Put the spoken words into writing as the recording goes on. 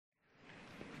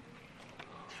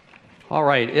All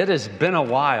right, it has been a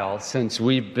while since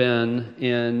we've been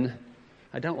in,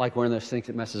 I don't like wearing those things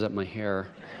that messes up my hair.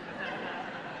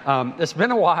 It's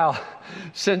been a while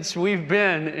since we've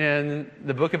been in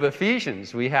the book of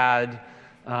Ephesians. We had,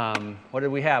 what did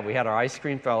we have? We had our ice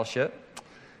cream fellowship,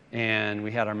 and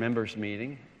we had our members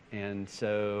meeting. And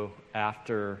so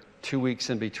after 2 weeks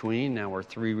in between, now we're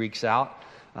 3 weeks out,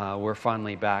 we're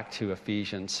finally back to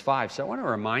Ephesians 5. So I want to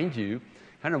remind you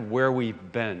kind of where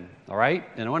we've been, all right?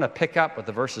 And I want to pick up with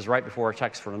the verses right before our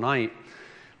text for tonight,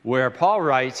 where Paul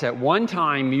writes, at one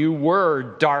time you were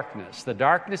darkness. The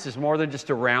darkness is more than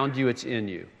just around you, it's in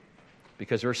you,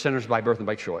 because we're sinners by birth and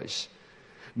by choice.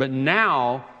 But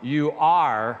now you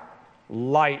are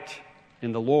light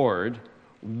in the Lord.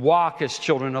 Walk as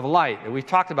children of light. And we've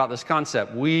talked about this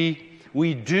concept. We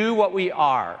do what we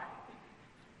are.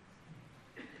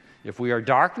 If we are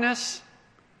darkness,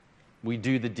 we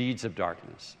do the deeds of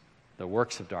darkness, the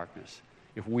works of darkness.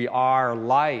 If we are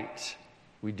light,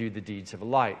 we do the deeds of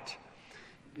light.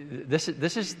 This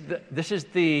is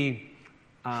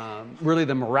really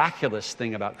the miraculous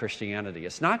thing about Christianity.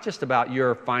 It's not just about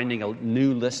your finding a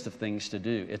new list of things to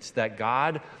do. It's that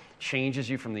God changes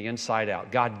you from the inside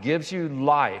out. God gives you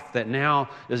life that now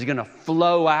is going to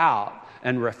flow out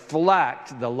and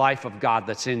reflect the life of God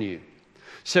that's in you.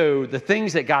 So the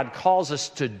things that God calls us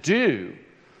to do,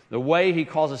 the way he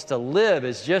calls us to live,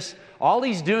 is just, all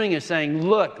he's doing is saying,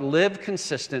 look, live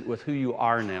consistent with who you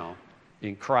are now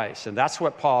in Christ. And that's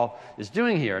what Paul is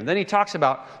doing here. And then he talks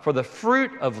about, for the fruit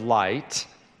of light,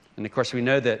 and of course we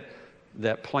know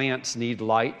that plants need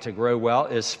light to grow well,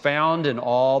 is found in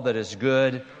all that is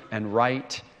good and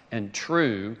right and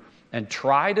true, and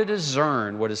try to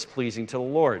discern what is pleasing to the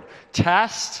Lord.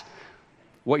 Test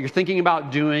what you're thinking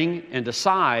about doing and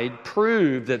decide,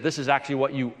 prove that this is actually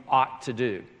what you ought to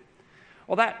do.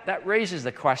 Well, that raises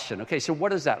the question, okay, so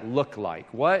what does that look like?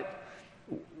 What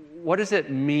does it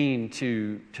mean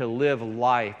to live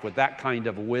life with that kind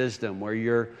of wisdom where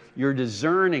you're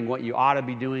discerning what you ought to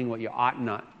be doing, what you ought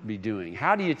not be doing?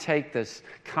 How do you take this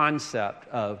concept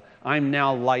of I'm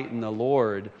now light in the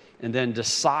Lord and then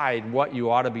decide what you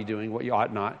ought to be doing, what you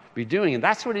ought not be doing? And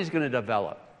that's what he's going to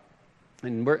develop.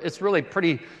 And it's really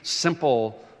pretty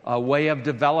simple way of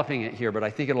developing it here, but I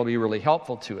think it'll be really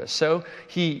helpful to us. So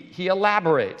he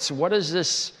elaborates. What does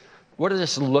this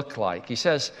look like? He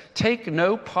says, take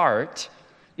no part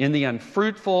in the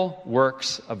unfruitful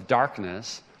works of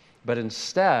darkness, but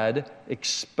instead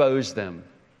expose them.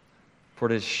 For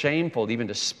it is shameful even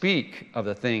to speak of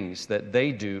the things that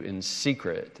they do in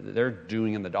secret, that they're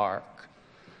doing in the dark.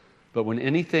 But when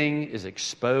anything is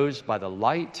exposed by the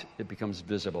light, it becomes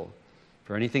visible.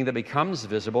 For anything that becomes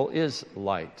visible is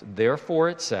light. Therefore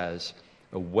it says,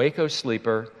 awake, O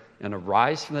sleeper, and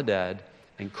arise from the dead,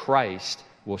 and Christ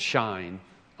will shine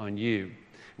on you.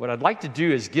 What I'd like to do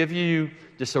is give you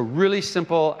just a really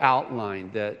simple outline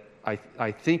that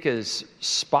I think is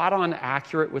spot on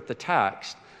accurate with the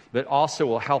text, but also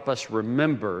will help us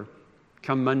remember,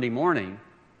 come Monday morning,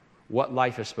 what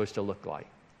life is supposed to look like.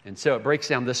 And so it breaks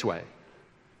down this way.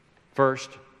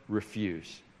 First,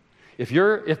 refuse.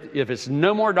 If it's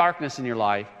no more darkness in your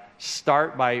life,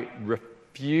 start by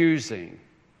refusing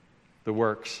the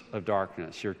works of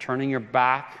darkness. You're turning your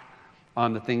back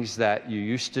on the things that you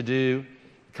used to do,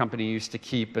 the company used to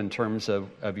keep in terms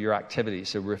of your activities.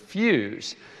 So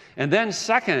refuse. And then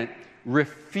second,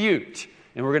 refute.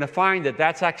 And we're going to find that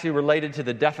that's actually related to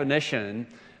the definition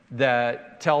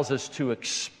that tells us to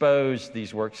expose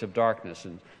these works of darkness.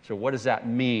 And so what does that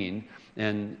mean?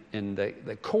 And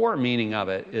the core meaning of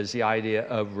it is the idea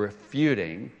of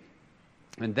refuting.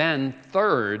 And then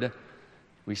third,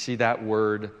 we see that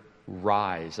word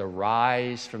rise.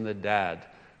 Arise from the dead.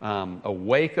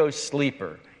 Awake, O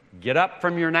sleeper. Get up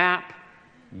from your nap.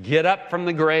 Get up from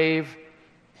the grave.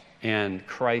 And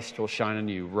Christ will shine on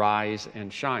you. Rise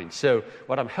and shine. So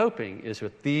what I'm hoping is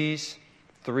with these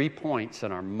 3 points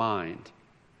in our mind,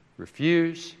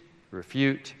 refuse,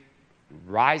 refute,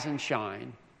 rise and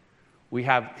shine, we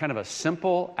have kind of a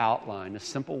simple outline, a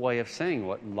simple way of saying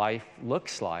what life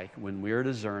looks like when we're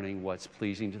discerning what's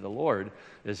pleasing to the Lord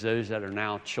as those that are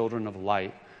now children of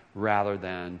light rather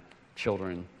than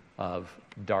children of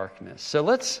darkness. So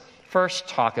let's first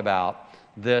talk about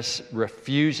this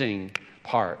refusing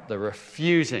part, the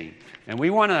refusing. And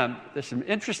there's some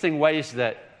interesting ways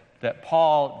that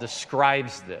Paul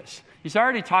describes this. He's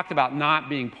already talked about not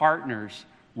being partners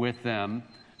with them,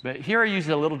 but here he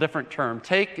uses a little different term.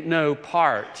 Take no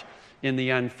part in the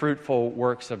unfruitful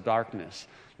works of darkness.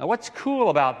 Now, what's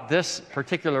cool about this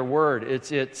particular word,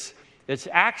 it's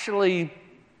actually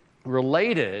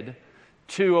related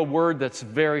to a word that's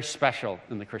very special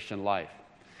in the Christian life.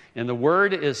 And the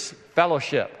word is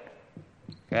fellowship.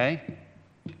 Okay?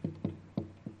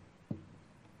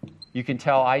 You can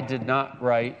tell I did not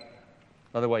write.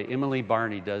 By the way, Emily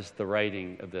Barney does the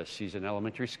writing of this. She's an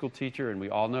elementary school teacher, and we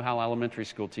all know how elementary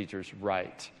school teachers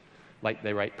write. Like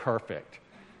they write perfect.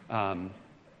 I'm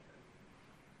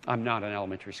not an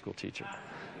elementary school teacher.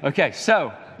 Okay,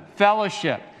 so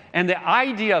fellowship. And the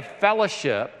idea of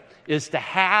fellowship is to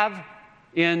have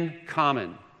in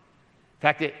common. In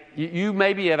fact, you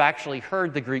maybe have actually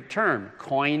heard the Greek term,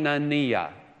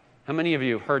 koinonia. How many of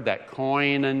you have heard that?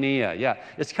 Koinonia. Yeah,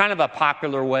 it's kind of a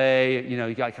popular way,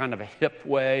 you got kind of a hip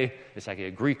way, it's like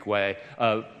a Greek way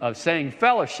of saying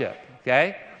fellowship,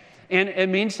 okay? And it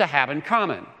means to have in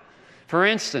common. For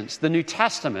instance, the New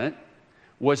Testament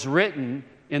was written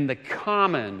in the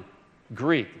common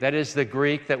Greek. That is the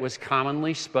Greek that was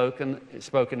commonly spoken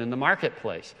in the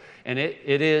marketplace. And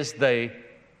it is the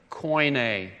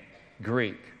Koine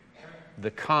Greek,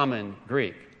 the common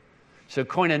Greek. So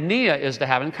koinonia is to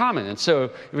have in common. And so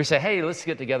if we say, hey, let's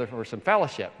get together for some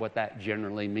fellowship, what that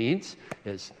generally means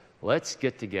is let's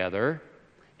get together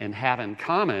and have in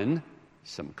common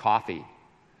some coffee.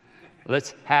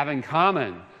 Let's have in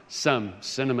common some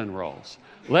cinnamon rolls.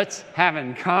 Let's have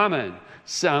in common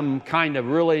some kind of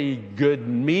really good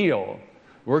meal.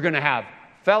 We're going to have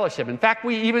fellowship. In fact,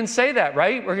 we even say that,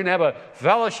 right? We're going to have a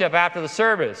fellowship after the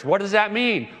service. What does that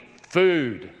mean?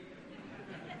 Food.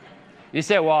 You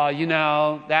say, well,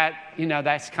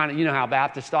 that's kind of, how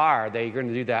Baptists are. They're going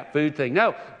to do that food thing.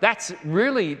 No, that's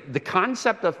really the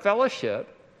concept of fellowship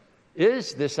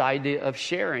is this idea of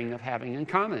sharing, of having in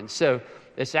common. So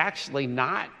it's actually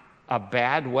not a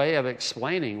bad way of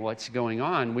explaining what's going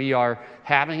on. We are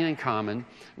having in common.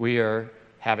 We are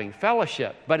having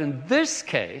fellowship. But in this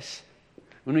case,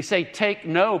 when we say take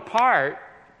no part,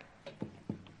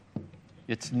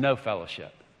 it's no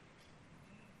fellowship.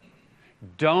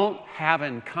 Don't have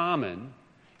in common,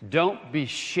 don't be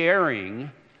sharing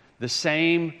the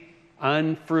same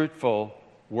unfruitful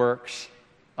works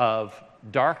of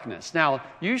darkness. Now,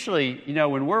 usually,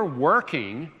 when we're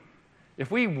working,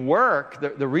 if we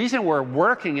work, the reason we're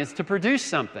working is to produce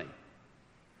something.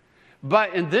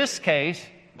 But in this case,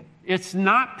 it's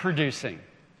not producing.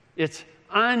 It's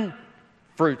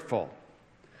unfruitful.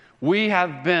 We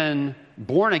have been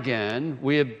born again.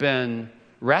 We have been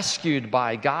rescued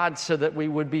by God so that we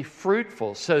would be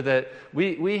fruitful, so that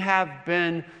we have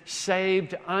been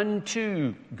saved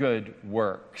unto good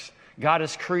works. God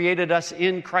has created us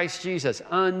in Christ Jesus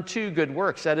unto good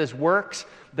works. That is, works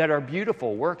that are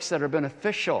beautiful, works that are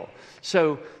beneficial.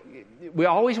 So we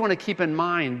always want to keep in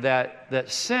mind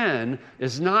that sin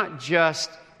is not just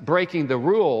breaking the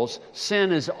rules.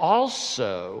 Sin is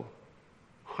also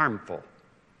harmful.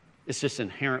 It's just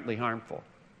inherently harmful.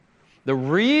 The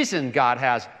reason God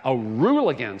has a rule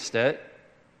against it,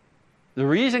 the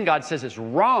reason God says it's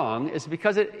wrong, is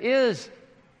because it is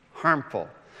harmful.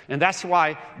 And that's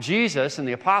why Jesus and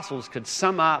the apostles could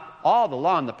sum up all the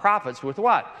law and the prophets with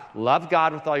what? Love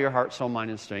God with all your heart, soul, mind,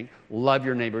 and strength. Love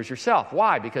your neighbor as yourself.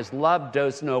 Why? Because love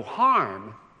does no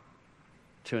harm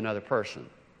to another person.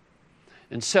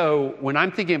 And so when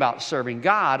I'm thinking about serving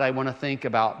God, I want to think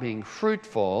about being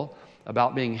fruitful,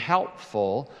 about being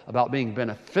helpful, about being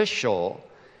beneficial.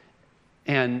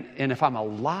 And if I'm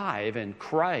alive in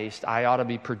Christ, I ought to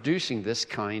be producing this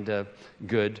kind of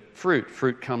good fruit.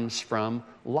 Fruit comes from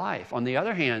life. On the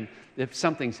other hand, if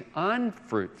something's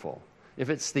unfruitful, if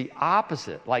it's the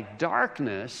opposite, like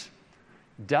darkness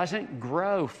doesn't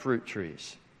grow fruit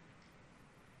trees.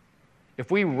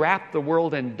 If we wrap the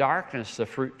world in darkness, the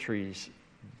fruit trees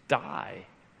die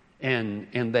and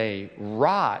they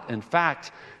rot. In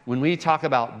fact, when we talk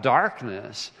about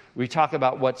darkness, we talk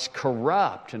about what's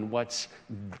corrupt and what's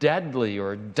deadly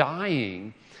or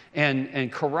dying.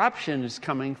 And corruption is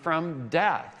coming from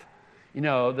death.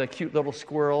 The cute little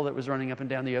squirrel that was running up and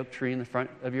down the oak tree in the front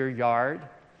of your yard,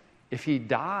 if he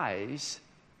dies,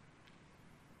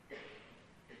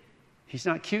 he's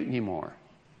not cute anymore.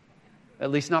 At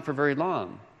least not for very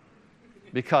long.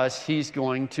 Because he's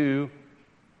going to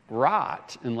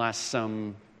rot unless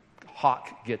some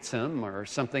hawk gets him or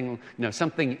something,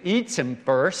 something eats him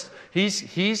first.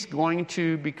 He's going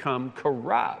to become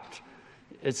corrupt.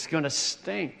 It's going to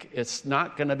stink. It's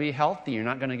not going to be healthy. You're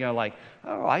not going to go like,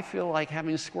 oh, I feel like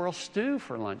having squirrel stew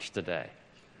for lunch today.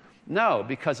 No,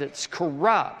 because it's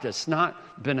corrupt. It's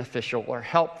not beneficial or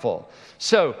helpful.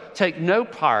 So take no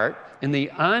part in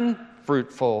the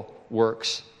unfruitful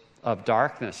works of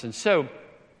darkness. And so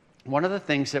one of the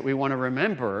things that we want to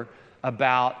remember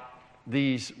about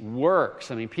these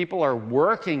works, people are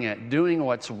working at doing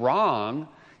what's wrong.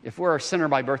 If we're a sinner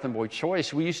by birth and by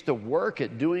choice, we used to work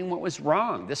at doing what was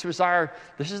wrong. This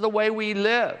is the way we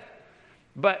live.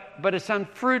 But it's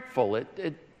unfruitful.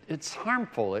 It's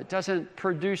harmful. It doesn't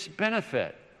produce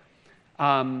benefit.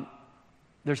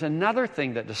 There's another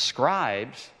thing that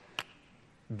describes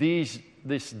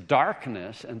this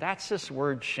darkness, and that's this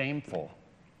word shameful.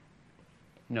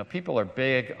 People are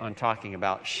big on talking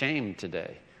about shame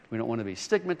today. We don't want to be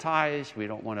stigmatized. We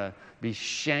don't want to be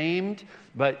shamed.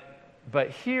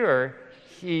 But here,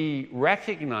 he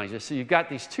recognizes, so you've got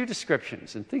these two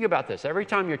descriptions. And think about this. Every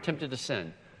time you're tempted to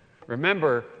sin,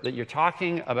 remember that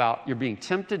you're being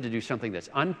tempted to do something that's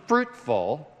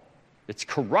unfruitful, it's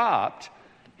corrupt,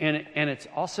 and it's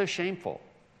also shameful.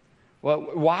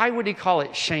 Well, why would he call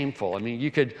it shameful? I mean,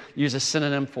 you could use a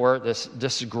synonym for it, this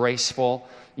disgraceful.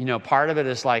 Part of it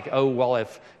is like, oh, well,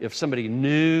 if somebody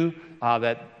knew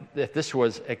that if this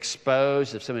was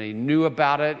exposed, if somebody knew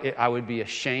about it, I would be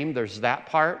ashamed. There's that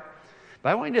part. But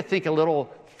I want you to think a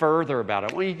little further about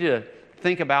it. I want you to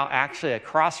think about actually a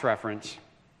cross-reference.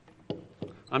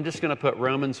 I'm just going to put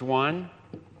Romans 1.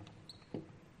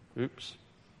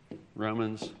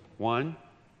 Romans 1.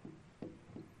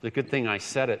 It's a good thing I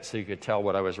said it so you could tell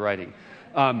what I was writing.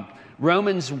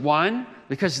 Romans 1,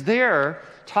 because there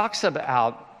talks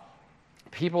about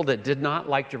people that did not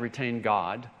like to retain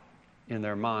God in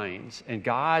their minds, and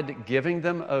God giving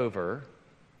them over,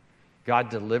 God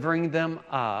delivering them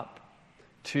up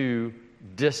to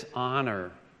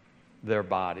dishonor their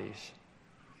bodies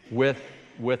with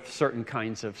certain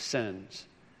kinds of sins.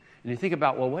 And you think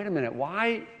about, well, wait a minute,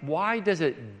 why does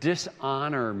it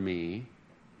dishonor me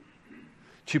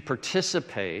to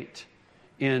participate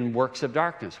in works of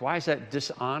darkness? Why is that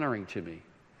dishonoring to me?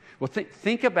 Well,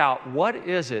 think about what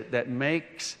is it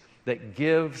that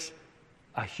gives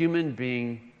a human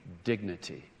being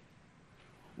dignity?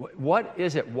 What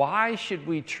is it? Why should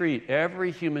we treat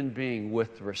every human being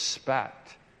with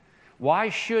respect? Why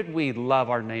should we love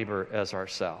our neighbor as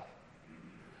ourselves?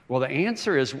 Well, the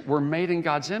answer is we're made in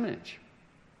God's image.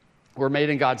 We're made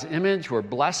in God's image. We're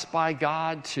blessed by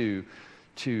God to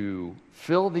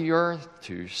fill the earth,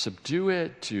 to subdue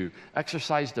it, to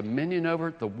exercise dominion over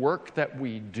it. The work that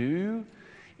we do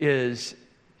is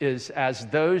as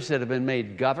those that have been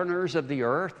made governors of the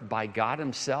earth by God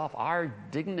himself. Our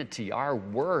dignity, our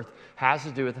worth has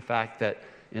to do with the fact that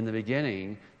in the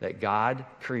beginning that God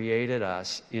created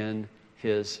us in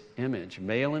his image.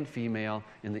 Male and female,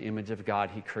 in the image of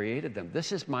God, he created them.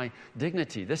 This is my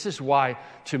dignity. This is why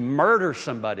to murder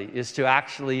somebody is to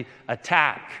actually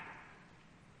attack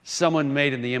someone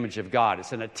made in the image of God.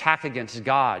 It's an attack against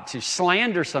God. To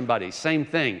slander somebody, same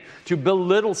thing. To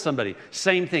belittle somebody,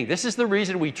 same thing. This is the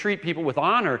reason we treat people with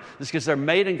honor, is because they're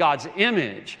made in God's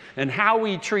image. And how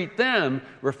we treat them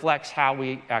reflects how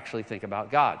we actually think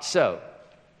about God. So,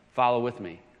 follow with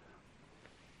me.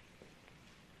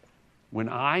 When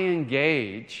I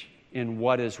engage in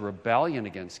what is rebellion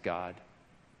against God,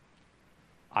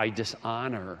 I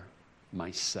dishonor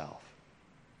myself.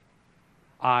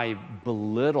 I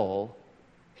belittle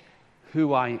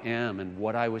who I am and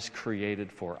what I was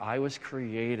created for. I was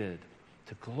created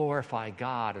to glorify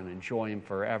God and enjoy him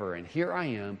forever. And here I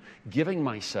am giving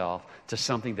myself to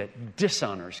something that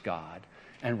dishonors God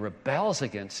and rebels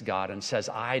against God and says,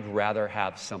 I'd rather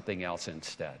have something else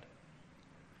instead.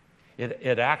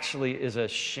 It actually is a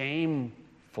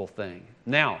shameful thing.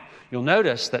 Now, you'll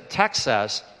notice that text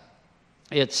says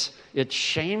it's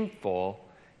shameful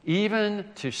even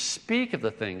to speak of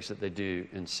the things that they do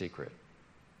in secret.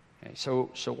 Okay, so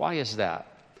why is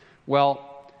that?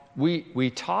 Well,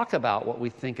 we talk about what we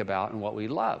think about and what we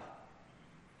love.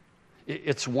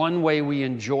 It's one way we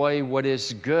enjoy what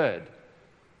is good.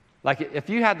 Like if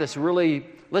you had this really,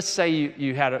 let's say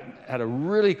you had a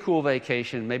really cool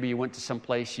vacation, maybe you went to some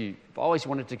place you've always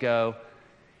wanted to go,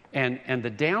 and the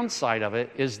downside of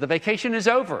it is the vacation is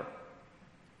over.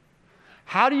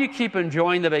 How do you keep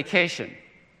enjoying the vacation?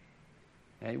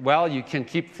 Okay, well, you can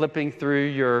keep flipping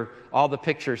through all the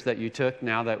pictures that you took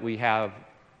now that we have,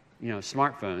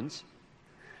 smartphones.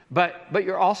 But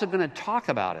you're also going to talk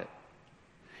about it.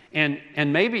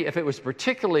 And maybe if it was a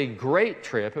particularly great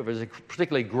trip, if it was a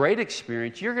particularly great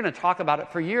experience, you're going to talk about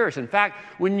it for years. In fact,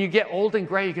 when you get old and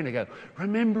gray, you're going to go,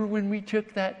 remember when we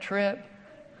took that trip?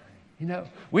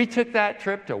 We took that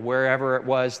trip to wherever it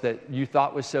was that you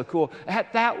thought was so cool.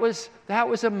 That was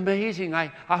amazing.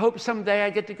 I hope someday I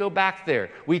get to go back there.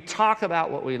 We talk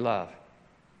about what we love.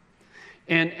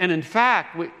 And in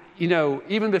fact,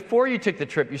 even before you took the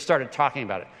trip, you started talking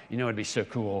about it. It'd be so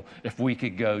cool if we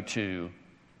could go to...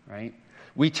 Right?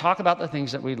 We talk about the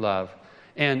things that we love,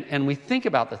 and we think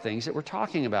about the things that we're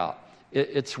talking about.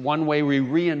 It's one way we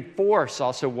reinforce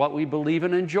also what we believe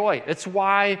and enjoy. It's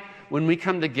why when we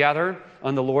come together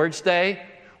on the Lord's Day,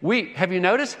 have you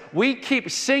noticed? We keep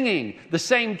singing the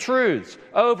same truths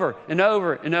over and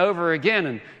over and over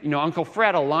again. And, Uncle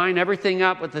Fred will line everything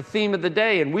up with the theme of the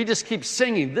day, and we just keep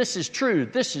singing, this is true,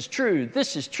 this is true,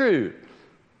 this is true.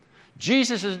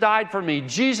 Jesus has died for me.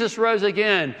 Jesus rose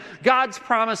again. God's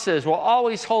promises will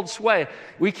always hold sway.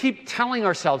 We keep telling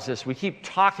ourselves this. We keep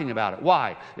talking about it.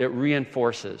 Why? It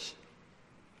reinforces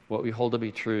what we hold to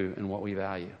be true and what we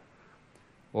value.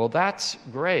 Well, that's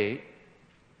great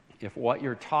if what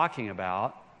you're talking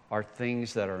about are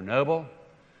things that are noble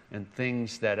and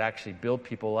things that actually build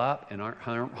people up and aren't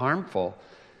harmful.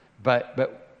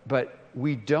 But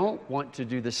we don't want to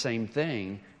do the same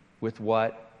thing with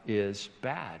what is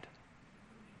bad.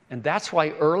 And that's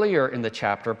why earlier in the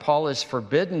chapter, Paul is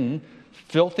forbidden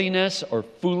filthiness or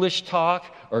foolish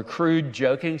talk or crude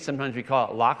joking. Sometimes we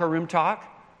call it locker room talk.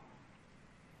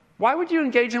 Why would you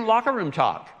engage in locker room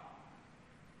talk?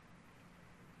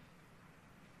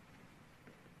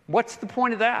 What's the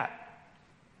point of that?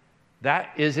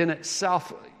 That is in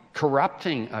itself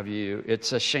corrupting of you.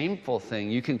 It's a shameful thing.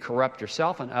 You can corrupt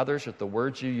yourself and others with the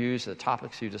words you use, the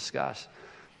topics you discuss.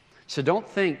 So don't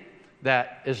think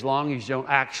that as long as you don't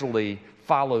actually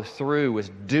follow through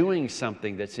with doing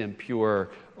something that's impure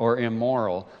or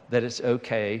immoral, that it's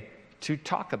okay to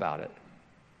talk about it.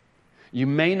 You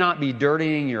may not be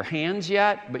dirtying your hands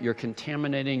yet, but you're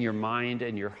contaminating your mind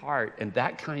and your heart, and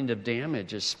that kind of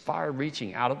damage is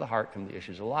far-reaching out of the heart from the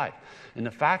issues of life. And the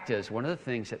fact is, one of the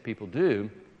things that people do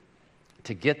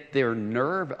to get their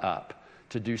nerve up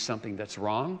to do something that's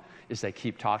wrong is they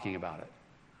keep talking about it.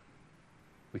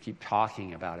 We keep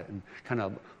talking about it and kind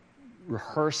of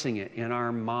rehearsing it in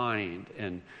our mind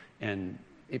and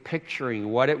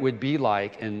picturing what it would be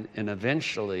like, and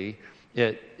eventually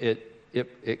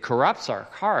it corrupts our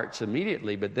hearts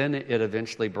immediately, but then it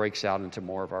eventually breaks out into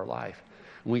more of our life.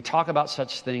 When we talk about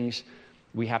such things,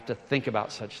 we have to think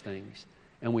about such things,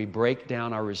 and we break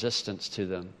down our resistance to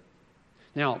them.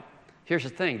 Now, here's the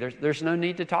thing. There's no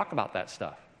need to talk about that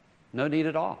stuff. No need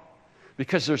at all.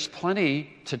 Because there's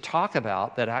plenty to talk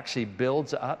about that actually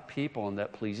builds up people and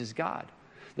that pleases God.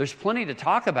 There's plenty to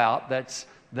talk about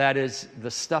that is the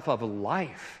stuff of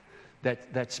life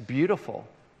that's beautiful.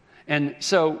 And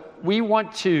so we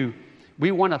want to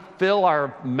fill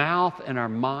our mouth and our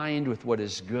mind with what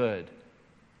is good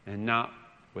and not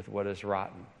with what is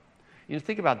rotten.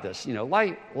 Think about this.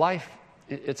 Life,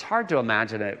 it's hard to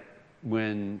imagine it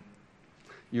when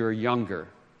you're younger.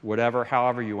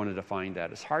 However you want to define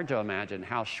that. It's hard to imagine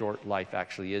how short life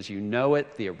actually is. You know it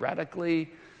theoretically,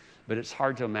 but it's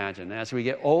hard to imagine. As we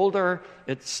get older,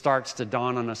 it starts to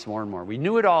dawn on us more and more. We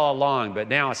knew it all along, but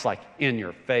now it's like in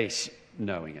your face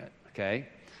knowing it, okay?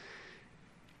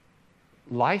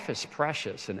 Life is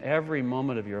precious, and every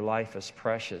moment of your life is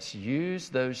precious. Use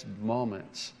those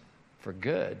moments for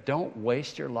good. Don't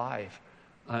waste your life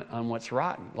on what's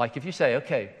rotten. Like if you say,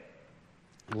 okay,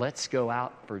 let's go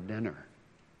out for dinner.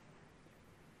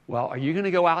 Well, are you going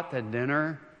to go out to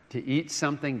dinner to eat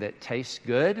something that tastes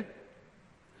good?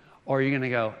 Or are you going to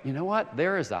go, you know what?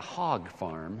 There is a hog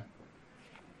farm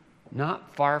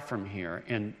not far from here,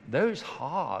 and those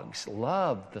hogs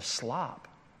love the slop.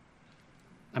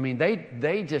 I mean,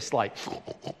 they just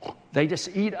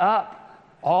eat up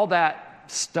all that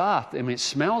stuff. I mean, it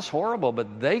smells horrible,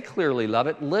 but they clearly love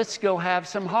it. Let's go have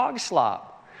some hog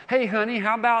slop. Hey, honey,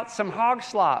 how about some hog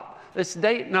slop? It's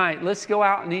date night. Let's go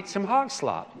out and eat some hog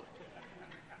slop.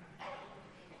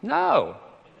 No.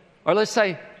 Or let's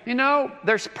say,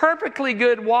 there's perfectly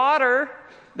good water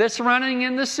that's running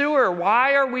in the sewer.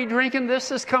 Why are we drinking this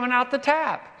that's coming out the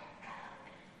tap?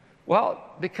 Well,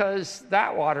 because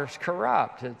that water's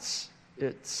corrupt. It's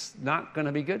not going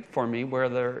to be good for me,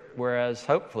 whereas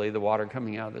hopefully the water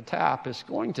coming out of the tap is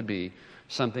going to be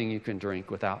something you can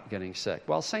drink without getting sick.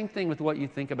 Well, same thing with what you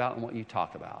think about and what you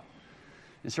talk about.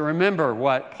 And so remember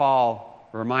what Paul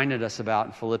reminded us about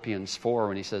in Philippians 4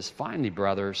 when he says, finally,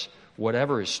 brothers,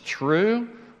 whatever is true,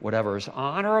 whatever is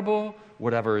honorable,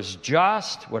 whatever is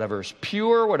just, whatever is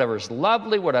pure, whatever is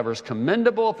lovely, whatever is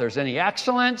commendable, if there's any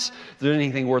excellence, if there's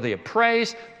anything worthy of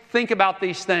praise, think about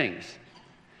these things.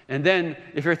 And then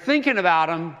if you're thinking about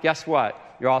them, guess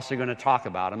what? You're also going to talk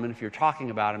about them. And if you're talking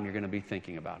about them, you're going to be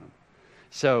thinking about them.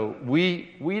 So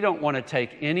we don't want to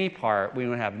take any part. We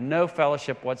want to have no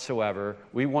fellowship whatsoever.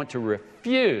 We want to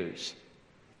refuse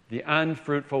the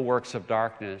unfruitful works of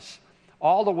darkness,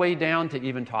 all the way down to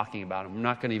even talking about them. I'm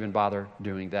not going to even bother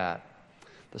doing that.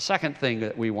 The second thing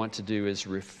that we want to do is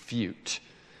refute.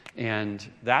 And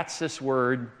that's this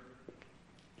word.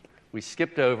 We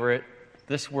skipped over it.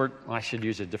 this word, I should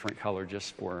use a different color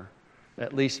just for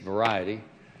at least variety.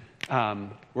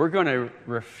 We're going to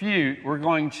refute, we're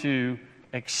going to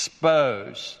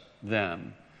expose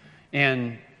them.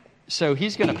 And so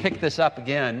he's going to pick this up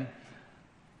again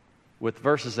with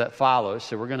verses that follow.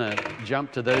 So we're going to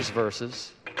jump to those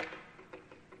verses.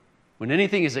 When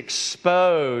anything is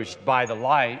exposed by the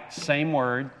light, same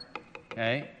word,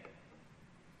 okay,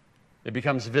 it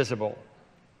becomes visible.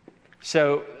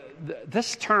 So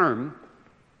this term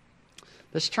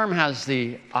has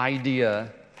the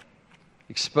idea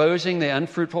exposing the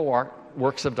unfruitful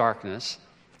works of darkness.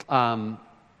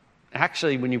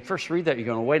 Actually, when you first read that, you're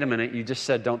going, wait a minute, you just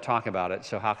said don't talk about it,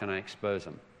 so how can I expose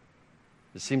them?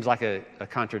 It seems like a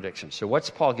contradiction. So what's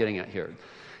Paul getting at here?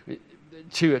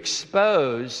 To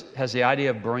expose has the idea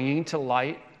of bringing to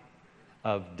light,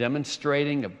 of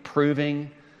demonstrating, of proving.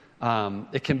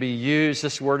 It can be used,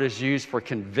 this word is used for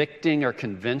convicting or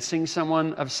convincing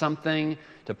someone of something,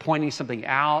 to pointing something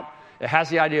out. It has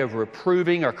the idea of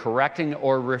reproving or correcting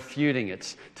or refuting.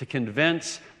 It's to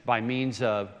convince by means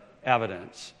of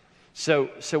evidence. So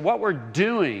what we're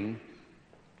doing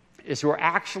is we're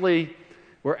actually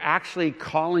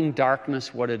calling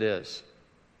darkness what it is.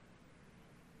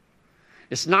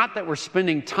 It's not that we're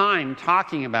spending time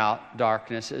talking about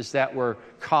darkness, it's that we're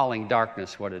calling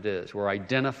darkness what it is. We're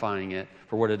identifying it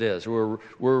for what it is. We're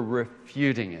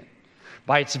refuting it.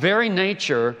 By its very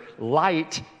nature,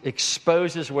 light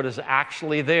exposes what is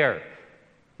actually there.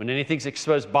 When anything's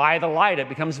exposed by the light, it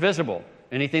becomes visible.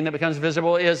 Anything that becomes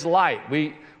visible is light.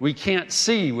 We can't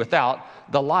see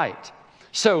without the light.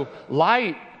 So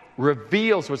light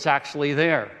reveals what's actually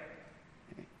there.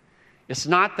 It's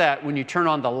not that when you turn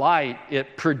on the light,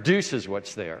 it produces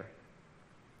what's there.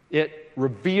 It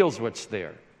reveals what's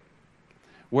there.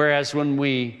 Whereas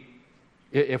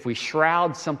if we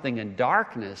shroud something in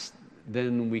darkness,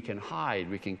 then we can hide,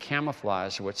 we can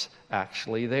camouflage what's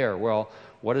actually there. Well,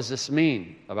 what does this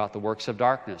mean about the works of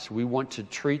darkness? We want to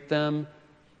treat them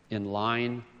in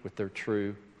line with their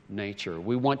true nature.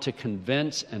 We want to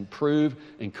convince and prove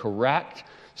and correct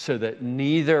so that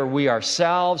neither we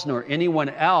ourselves nor anyone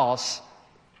else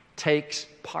takes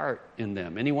part in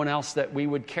them. Anyone else that we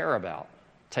would care about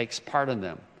takes part in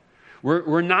them.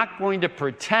 We're not going to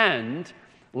pretend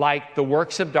like the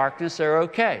works of darkness are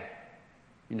okay.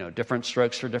 You know, different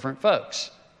strokes for different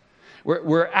folks.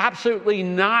 We're absolutely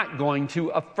not going to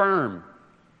affirm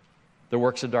the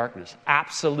works of darkness.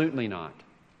 Absolutely not.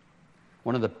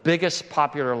 One of the biggest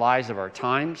popular lies of our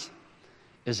times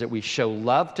is that we show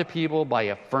love to people by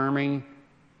affirming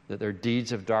that their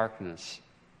deeds of darkness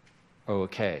are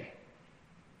okay.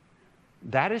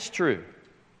 That is true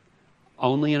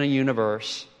only in a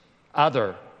universe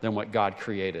other than what God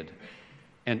created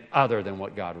and other than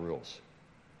what God rules.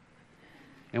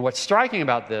 And what's striking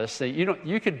about this, that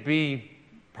you could be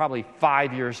probably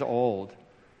 5 years old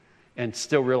and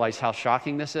still realize how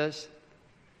shocking this is.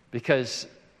 Because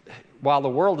while the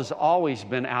world has always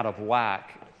been out of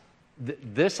whack,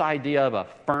 this idea of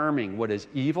affirming what is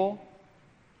evil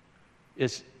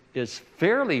is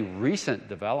fairly recent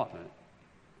development.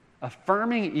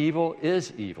 Affirming evil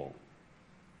is evil.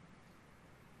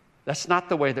 That's not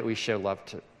the way that we show love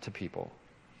to people.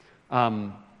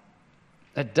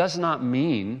 That does not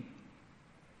mean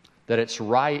that it's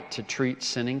right to treat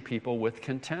sinning people with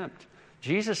contempt.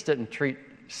 Jesus didn't treat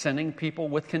sinning people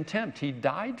with contempt. He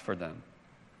died for them.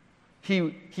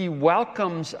 He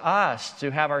welcomes us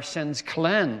to have our sins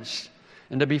cleansed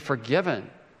and to be forgiven.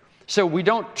 So we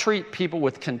don't treat people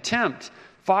with contempt.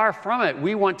 Far from it.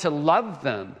 We want to love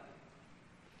them.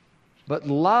 But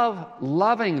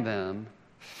loving them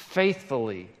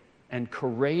faithfully and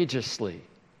courageously.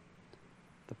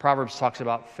 The Proverbs talks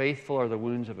about faithful are the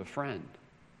wounds of a friend.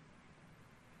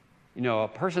 You know, a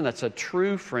person that's a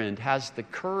true friend has the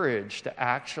courage to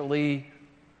actually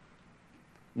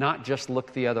not just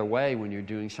look the other way when you're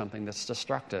doing something that's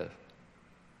destructive,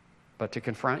 but to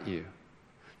confront you.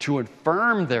 To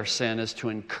affirm their sin is to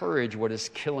encourage what is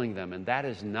killing them, and that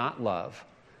is not love.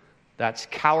 That's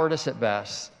cowardice at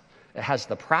best. It has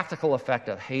the practical effect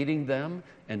of hating them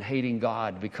and hating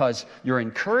God, because you're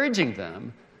encouraging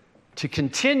them to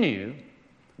continue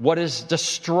what is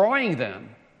destroying them,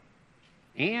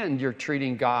 and you're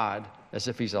treating God as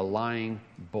if he's a lying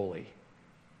bully.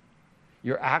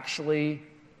 You're actually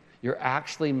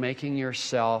making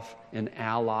yourself an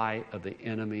ally of the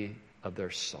enemy of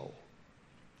their soul.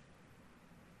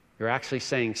 You're actually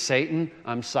saying, Satan,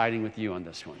 I'm siding with you on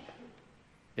this one.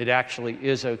 It actually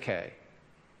is okay.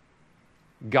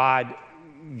 God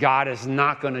is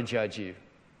not going to judge you.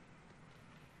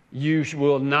 You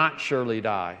will not surely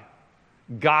die.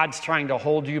 God's trying to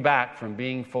hold you back from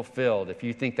being fulfilled, if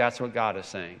you think that's what God is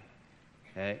saying,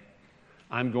 okay?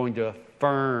 I'm going to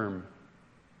affirm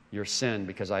your sin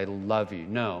because I love you.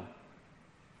 No.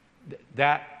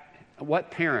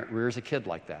 What parent rears a kid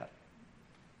like that?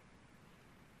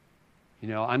 You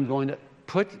know, I'm going to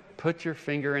put your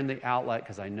finger in the outlet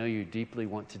because I know you deeply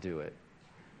want to do it.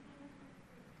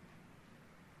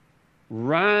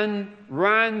 Run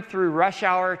through rush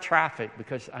hour traffic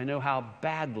because I know how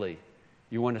badly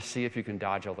you want to see if you can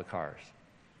dodge all the cars.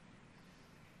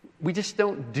 We just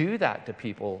don't do that to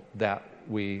people that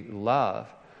we love.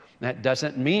 That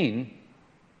doesn't mean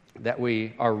that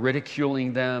we are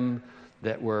ridiculing them,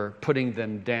 that we're putting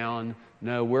them down.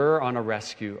 No, we're on a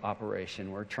rescue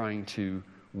operation. We're trying to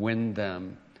win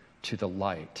them to the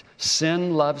light.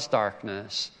 Sin loves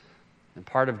darkness, and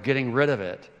part of getting rid of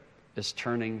it is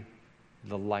turning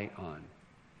the light on.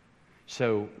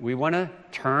 So we want to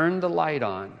turn the light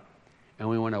on, and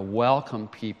we want to welcome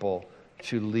people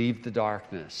to leave the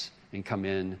darkness and come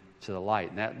in to the light.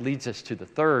 And that leads us to the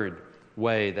third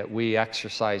way that we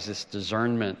exercise this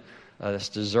discernment, this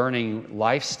discerning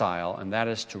lifestyle, and that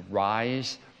is to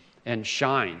rise and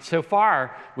shine. So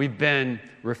far, we've been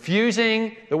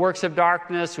refusing the works of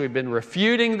darkness. We've been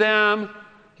refuting them.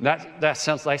 That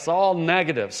sounds like it's all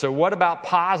negative. So what about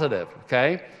positive?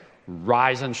 Okay?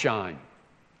 Rise and shine.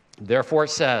 Therefore it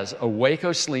says, awake,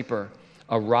 O sleeper,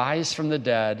 arise from the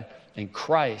dead, and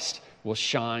Christ will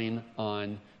shine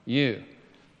on you.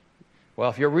 Well,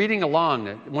 if you're reading along,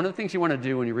 one of the things you want to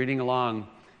do when you're reading along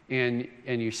and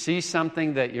you see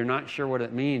something that you're not sure what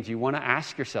it means, you want to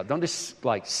ask yourself. Don't just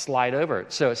like slide over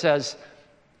it. So it says,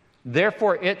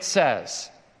 therefore it says.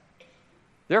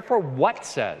 Therefore what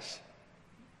says?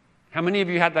 How many of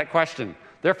you had that question?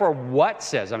 Therefore what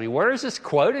says? I mean, where is this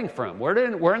quoting from? Where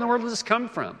in the world does this come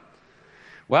from?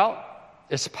 Well,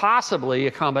 it's possibly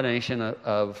a combination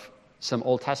of some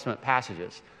Old Testament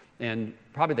passages. And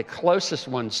probably the closest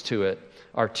ones to it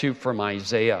are two from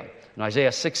Isaiah. In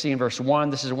Isaiah 60 verse 1,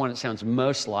 this is the one that sounds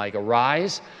most like,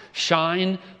 arise,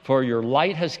 shine, for your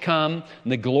light has come,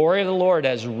 and the glory of the Lord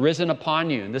has risen upon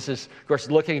you. And this is, of course,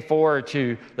 looking forward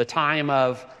to the time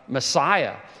of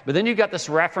Messiah. But then you've got this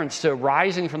reference to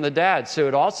rising from the dead. So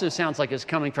it also sounds like it's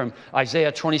coming from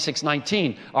Isaiah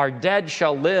 26:19. Our dead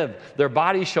shall live, their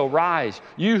bodies shall rise.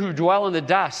 You who dwell in the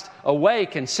dust,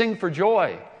 awake and sing for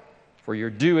joy. For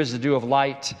your dew is the dew of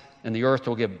light, and the earth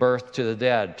will give birth to the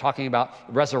dead. Talking about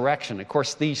resurrection. Of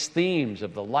course, these themes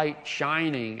of the light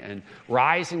shining and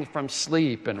rising from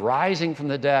sleep and rising from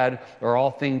the dead are all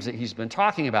things that he's been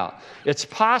talking about. It's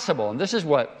possible, and this is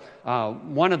what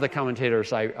one of the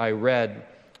commentators I read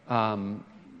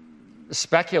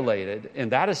speculated,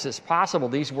 and that is it's possible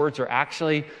these words are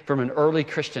actually from an early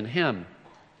Christian hymn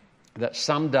that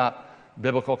summed up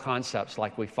biblical concepts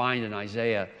like we find in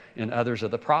Isaiah and others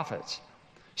of the prophets.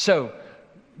 So,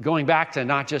 going back to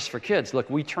not just for kids, look,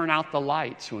 we turn out the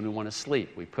lights when we want to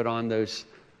sleep. We put on those,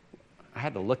 I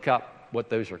had to look up what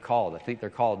those are called. I think they're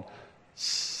called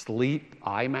sleep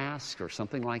eye masks or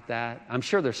something like that. I'm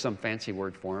sure there's some fancy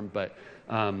word for them, but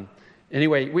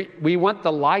anyway, we want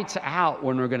the lights out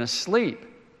when we're going to sleep.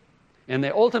 And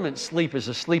the ultimate sleep is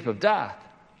a sleep of death.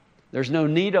 There's no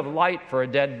need of light for a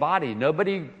dead body.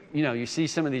 Nobody, you see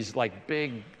some of these like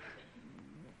big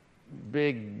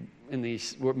in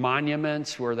these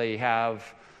monuments where they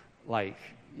have like,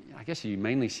 I guess you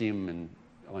mainly see them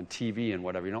on TV and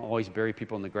whatever. You don't always bury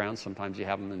people in the ground. Sometimes you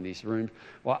have them in these rooms.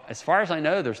 Well, as far as I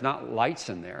know, there's not lights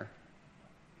in there.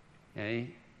 Okay?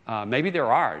 Maybe there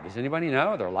are. Does anybody know?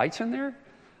 Are there lights in there?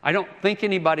 I don't think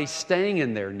anybody staying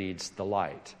in there needs the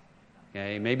light.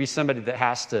 Okay? Maybe somebody that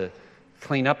has to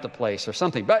clean up the place or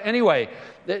something. But anyway,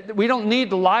 we don't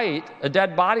need light. A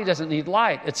dead body doesn't need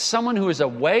light. It's someone who is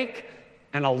awake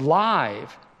and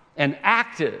alive and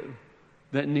active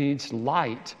that needs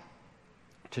light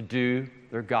to do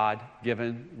their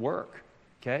God-given work.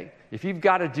 Okay? If you've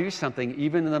got to do something,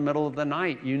 even in the middle of the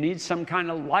night, you need some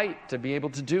kind of light to be able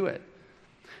to do it.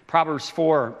 Proverbs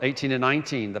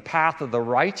 4:18-19, the path of the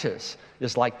righteous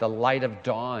is like the light of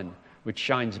dawn, which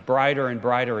shines brighter and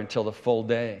brighter until the full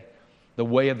day. The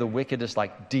way of the wicked is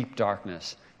like deep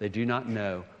darkness. They do not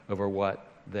know over what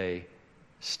they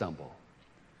stumble.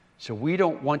 So we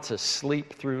don't want to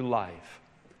sleep through life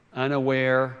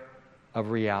unaware of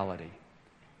reality.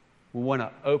 We want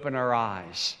to open our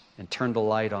eyes and turn the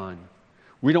light on.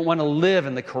 We don't want to live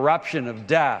in the corruption of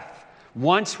death.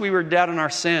 Once we were dead in our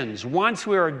sins, once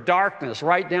we were in darkness,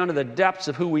 right down to the depths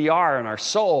of who we are in our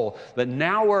soul, but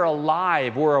now we're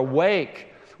alive, we're awake.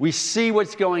 We see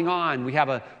what's going on. We have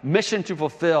a mission to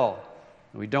fulfill.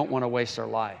 And we don't want to waste our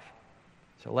life.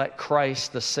 So let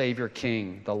Christ, the Savior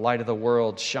King, the light of the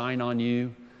world, shine on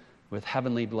you with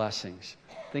heavenly blessings.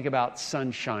 Think about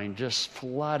sunshine just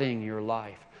flooding your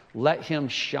life. Let him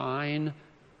shine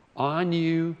on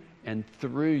you and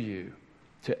through you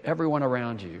to everyone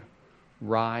around you.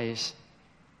 Rise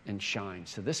and shine.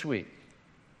 So this week,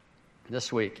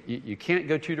 you can't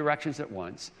go two directions at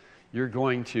once. You're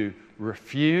going to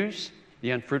refuse the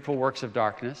unfruitful works of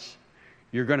darkness.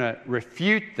 You're going to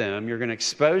refute them. You're going to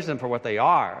expose them for what they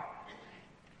are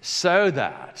so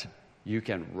that you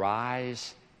can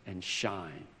rise and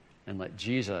shine and let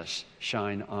Jesus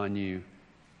shine on you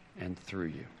and through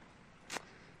you.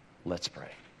 Let's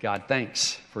pray. God,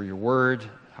 thanks for your word,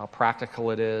 how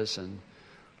practical it is. And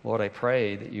Lord, I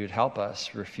pray that you'd help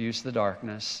us refuse the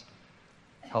darkness,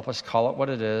 help us call it what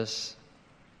it is,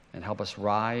 and help us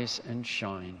rise and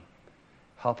shine.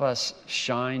 Help us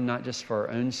shine not just for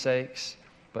our own sakes,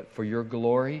 but for your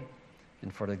glory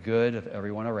and for the good of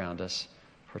everyone around us.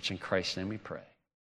 For it's in Christ's name we pray.